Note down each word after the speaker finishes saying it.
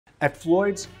At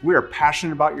Floyd's, we are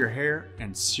passionate about your hair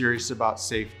and serious about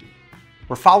safety.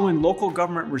 We're following local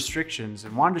government restrictions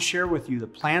and wanted to share with you the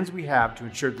plans we have to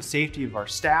ensure the safety of our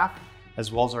staff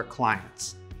as well as our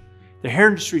clients. The hair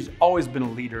industry has always been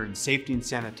a leader in safety and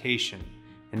sanitation,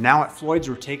 and now at Floyd's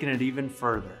we're taking it even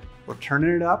further. We're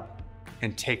turning it up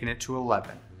and taking it to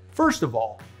 11. First of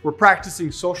all, we're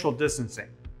practicing social distancing.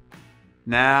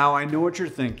 Now I know what you're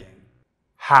thinking.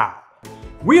 How?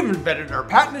 We have invented our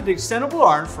patented extendable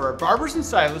arms for our barbers and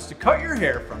stylists to cut your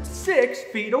hair from 6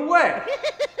 feet away.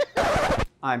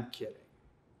 I'm kidding.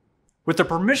 With the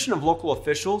permission of local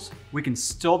officials, we can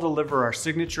still deliver our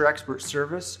signature expert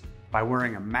service by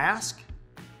wearing a mask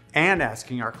and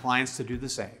asking our clients to do the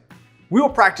same. We will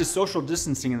practice social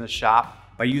distancing in the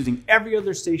shop by using every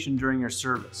other station during your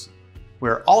service. We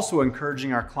are also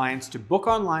encouraging our clients to book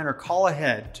online or call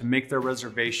ahead to make their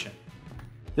reservation.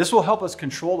 This will help us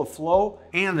control the flow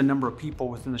and the number of people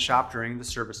within the shop during the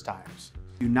service times.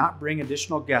 Do not bring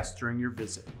additional guests during your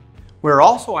visit. We're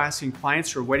also asking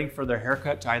clients who are waiting for their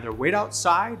haircut to either wait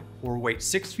outside or wait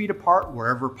 6 feet apart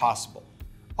wherever possible.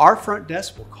 Our front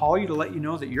desk will call you to let you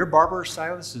know that your barber or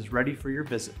stylist is ready for your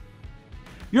visit.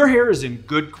 Your hair is in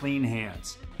good, clean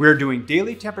hands. We are doing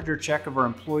daily temperature check of our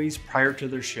employees prior to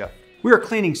their shift. We are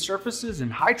cleaning surfaces in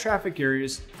high traffic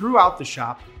areas throughout the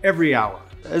shop every hour,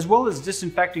 as well as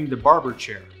disinfecting the barber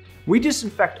chair. We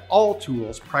disinfect all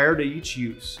tools prior to each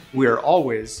use. We are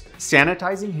always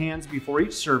sanitizing hands before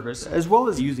each service, as well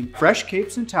as using fresh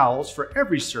capes and towels for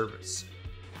every service.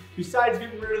 Besides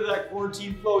getting rid of that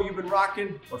quarantine flow you've been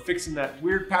rocking, or fixing that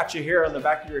weird patch of hair on the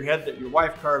back of your head that your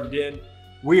wife carved in,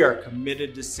 we are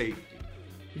committed to safety.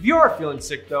 If you are feeling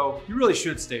sick though, you really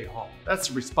should stay home. That's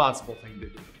the responsible thing to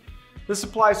do. This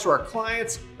applies to our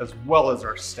clients as well as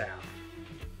our staff.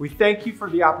 We thank you for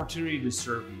the opportunity to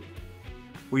serve you.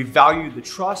 We value the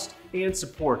trust and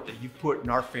support that you've put in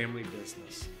our family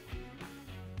business.